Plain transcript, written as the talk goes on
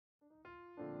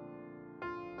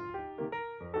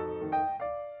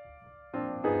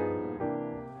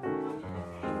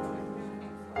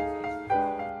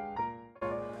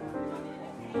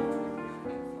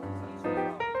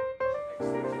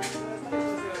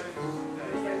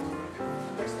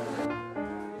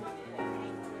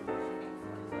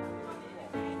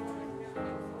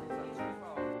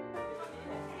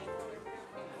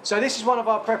So this is one of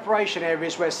our preparation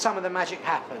areas where some of the magic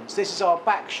happens. This is our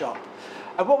back shop.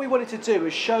 And what we wanted to do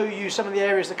is show you some of the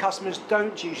areas the customers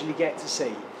don't usually get to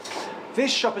see.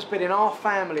 This shop has been in our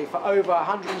family for over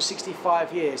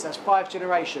 165 years. That's 5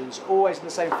 generations, always in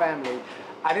the same family.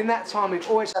 And in that time, we've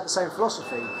always had the same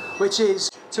philosophy, which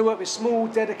is to work with small,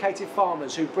 dedicated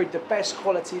farmers who breed the best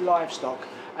quality livestock,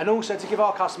 and also to give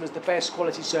our customers the best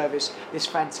quality service this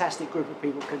fantastic group of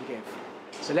people can give.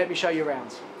 So let me show you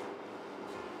around.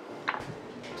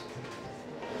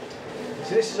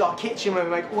 So this is our kitchen where we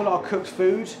make all our cooked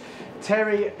food.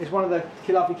 Terry is one of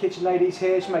the lovely kitchen ladies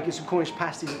here. She's making some Cornish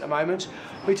pasties at the moment.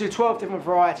 We do 12 different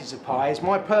varieties of pies.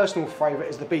 My personal favourite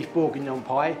is the beef bourguignon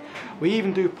pie. We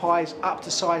even do pies up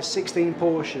to size 16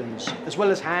 portions, as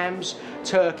well as hams,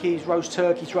 turkeys, roast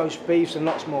beefs and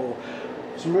lots more.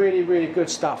 Some really, really good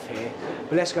stuff here.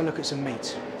 But let's go and look at some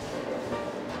meat.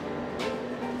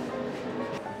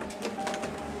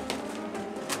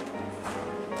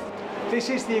 This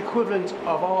is the equivalent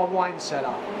of our wine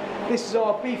cellar. This is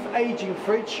our beef aging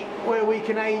fridge, where we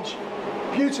can age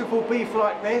beautiful beef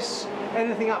like this,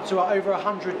 anything up to over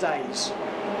 100 days.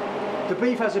 The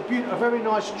beef has a very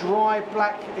nice dry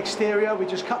black exterior. We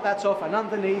just cut that off, and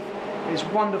underneath is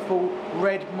wonderful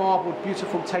red marbled,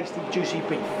 beautiful, tasty, juicy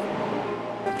beef.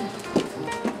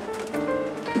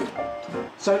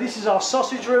 So this is our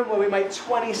sausage room where we make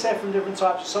 27 different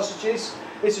types of sausages.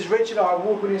 This is Richard, our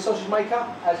award-winning sausage maker.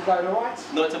 How's it going, all right?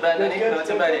 Not too bad, Danny. Not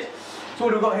too bad. So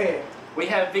what have we got here? We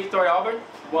have Victoria Albert,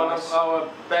 one of our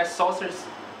best sausages.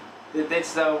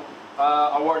 That's the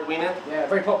award winner. Yeah,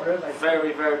 very popular, isn't they?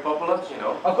 Very, very popular, you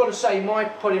know. I've got to say,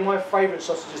 probably my favourite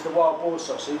sausage is the wild boar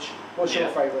sausage. What's your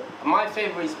favourite? My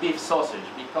favourite is beef sausage,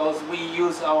 because we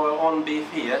use our own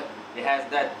beef here. It has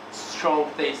that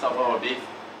strong taste of our beef.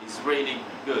 It's really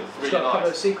good, it's really nice. A couple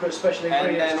of secret special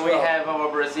ingredients. And then we have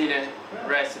our Brazilian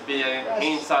recipe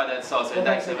inside that sausage.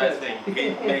 That's the best thing.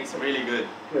 It makes really good.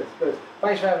 Good, good.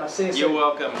 Thanks for having us. See you soon. You're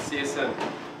welcome. See you soon.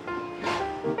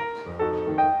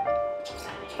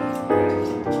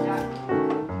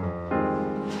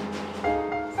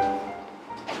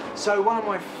 So one of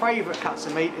my favourite cuts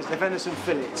of meat is the venison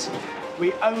fillet.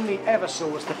 We only ever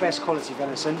source the best quality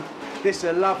venison. This is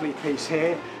a lovely piece here.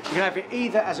 You can have it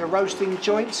either as a roasting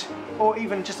joint or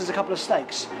even just as a couple of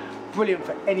steaks. Brilliant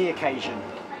for any occasion.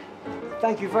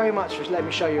 Thank you very much for letting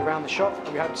me show you around the shop,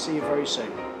 and we hope to see you very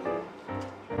soon.